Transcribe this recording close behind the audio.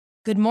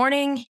Good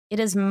morning. It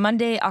is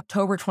Monday,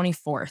 October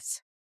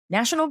 24th,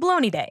 National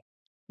Bologna Day.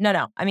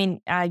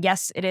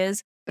 Yes, it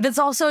is, but it's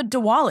also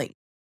Diwali,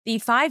 the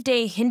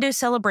 5-day Hindu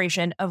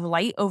celebration of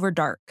light over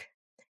dark.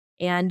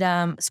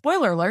 And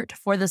spoiler alert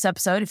for this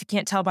episode, if you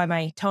can't tell by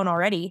my tone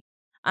already,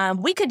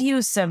 we could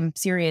use some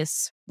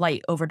serious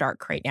light over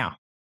dark right now.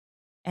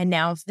 And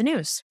now the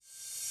news.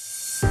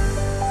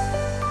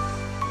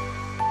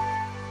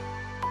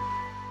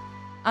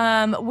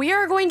 We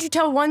are going to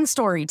tell one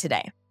story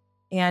today,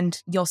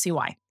 and you'll see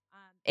why.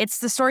 It's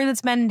the story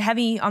that's been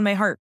heavy on my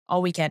heart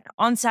all weekend.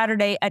 On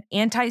Saturday, an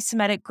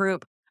anti-Semitic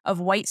group of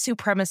white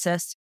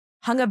supremacists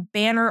hung a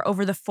banner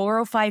over the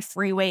 405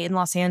 freeway in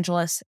Los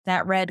Angeles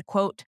that read,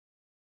 quote,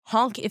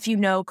 "Honk if you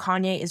know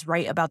Kanye is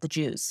right about the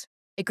Jews."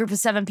 A group of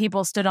 7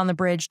 people stood on the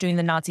bridge doing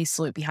the Nazi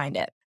salute behind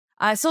it.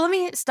 So let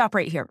me stop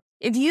right here.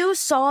 If you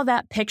saw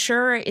that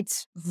picture,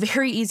 it's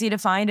very easy to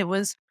find. It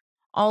was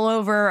all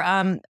over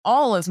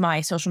all of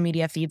my social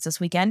media feeds this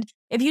weekend.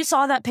 If you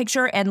saw that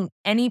picture and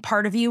any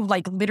part of you,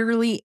 like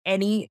literally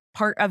any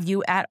part of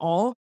you at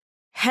all,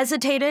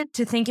 hesitated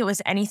to think it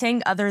was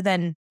anything other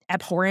than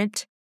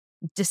abhorrent,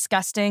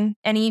 disgusting,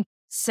 any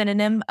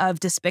synonym of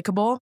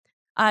despicable,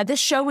 this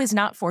show is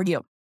not for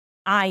you.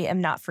 I am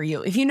not for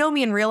you. If you know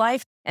me in real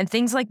life and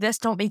things like this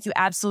don't make you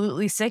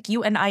absolutely sick,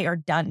 you and I are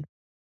done.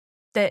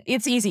 That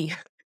it's easy.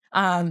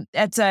 That's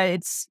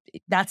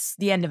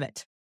the end of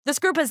it. This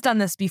group has done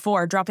this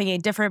before, dropping a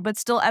different but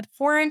still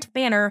abhorrent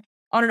banner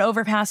on an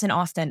overpass in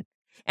Austin.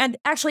 And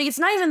actually, it's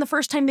not even the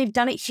first time they've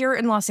done it here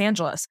in Los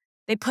Angeles.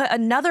 They put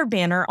another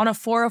banner on a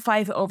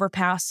 405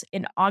 overpass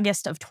in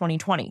August of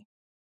 2020.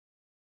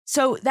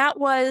 So that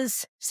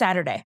was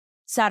Saturday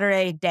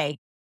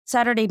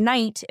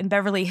night in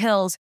Beverly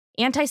Hills,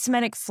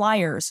 anti-Semitic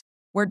flyers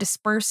were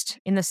dispersed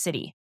in the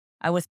city,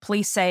 with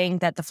police saying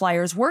that the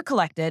flyers were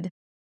collected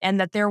and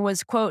that there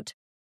was, quote,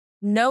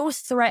 "no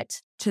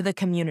threat to the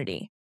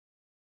community."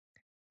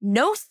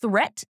 No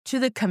threat to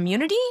the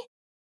community?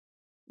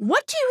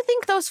 What do you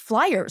think those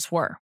flyers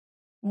were?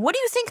 What do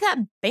you think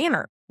that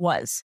banner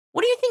was?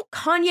 What do you think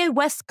Kanye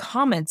West's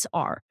comments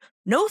are?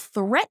 No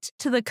threat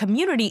to the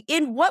community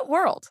in what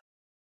world?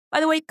 By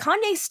the way,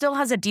 Kanye still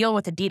has a deal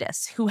with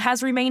Adidas, who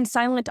has remained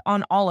silent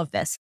on all of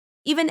this,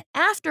 even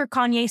after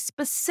Kanye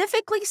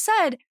specifically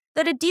said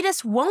that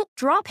Adidas won't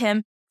drop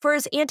him for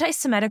his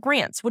anti-Semitic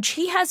rants, which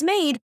he has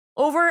made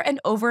over and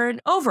over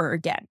and over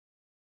again.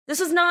 This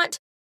is not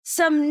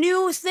some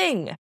new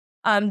thing.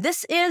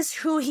 This is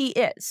who he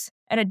is.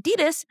 And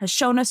Adidas has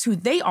shown us who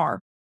they are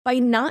by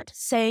not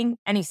saying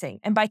anything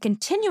and by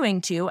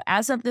continuing to,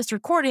 as of this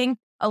recording,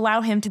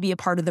 allow him to be a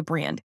part of the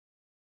brand.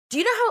 Do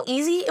you know how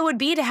easy it would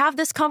be to have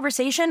this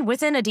conversation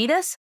within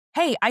Adidas?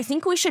 Hey, I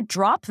think we should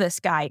drop this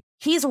guy.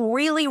 He's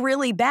really,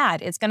 really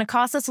bad. It's going to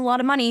cost us a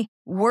lot of money.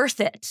 Worth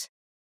it.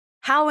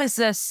 How is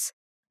this?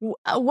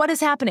 What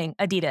is happening,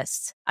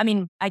 Adidas?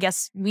 I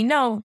guess we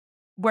know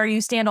where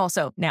you stand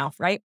also now,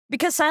 right?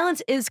 Because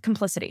silence is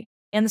complicity.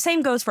 And the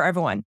same goes for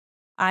everyone.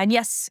 And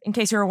yes, in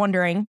case you were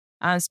wondering,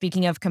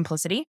 speaking of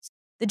complicity,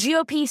 the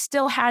GOP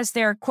still has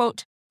their,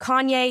 quote,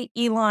 Kanye,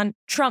 Elon,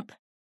 Trump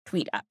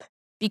tweet up.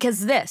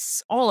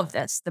 Because all of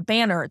this, the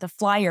banner, the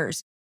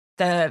flyers,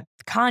 the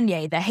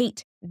Kanye, the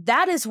hate,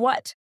 that is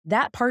what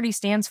that party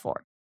stands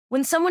for.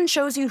 When someone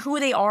shows you who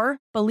they are,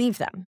 believe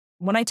them.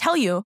 When I tell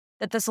you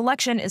that this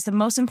election is the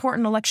most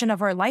important election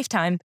of our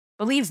lifetime,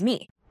 believe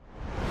me.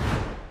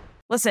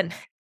 Listen,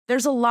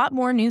 there's a lot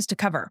more news to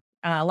cover.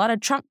 A lot of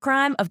Trump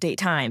crime update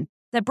time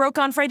that broke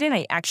on Friday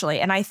night,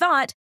 actually. And I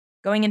thought,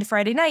 going into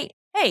Friday night,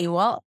 hey,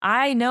 well,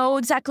 I know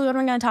exactly what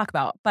I'm going to talk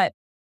about. But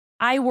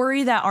I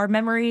worry that our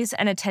memories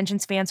and attention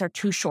spans are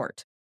too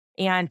short.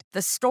 And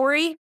the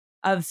story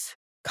of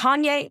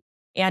Kanye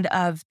and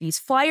of these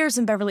flyers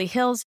in Beverly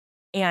Hills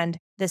and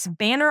this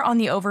banner on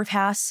the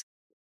overpass,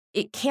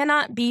 it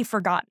cannot be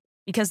forgotten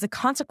because the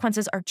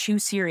consequences are too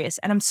serious.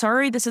 And I'm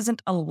sorry this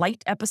isn't a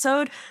light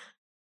episode,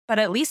 but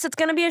at least it's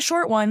going to be a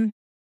short one.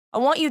 I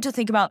want you to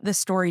think about this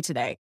story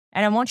today,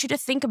 and I want you to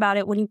think about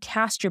it when you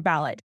cast your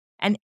ballot.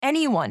 And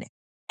anyone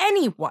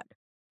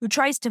who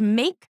tries to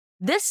make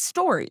this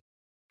story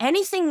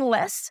anything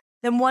less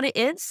than what it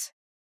is,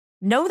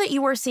 know that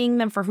you are seeing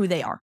them for who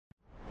they are.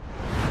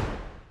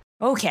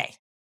 Okay.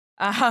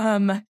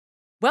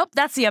 Well,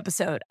 that's the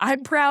episode.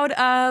 I'm proud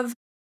of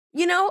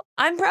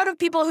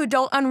people who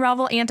don't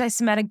unravel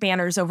anti-Semitic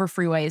banners over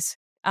freeways.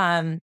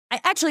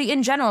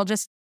 In general,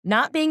 just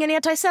not being an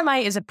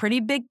anti-Semite is a pretty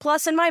big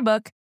plus in my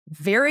book.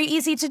 Very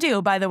easy to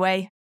do, by the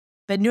way.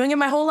 Been doing it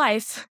my whole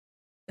life.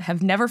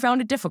 Have never found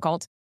it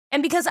difficult.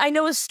 And because I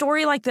know a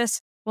story like this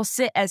will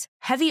sit as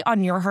heavy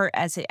on your heart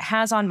as it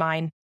has on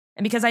mine,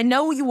 and because I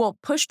know you will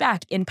push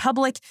back in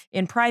public,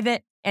 in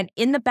private, and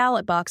in the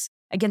ballot box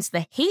against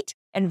the hate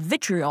and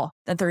vitriol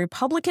that the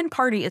Republican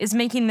Party is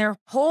making their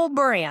whole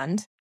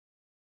brand,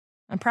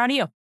 I'm proud of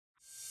you.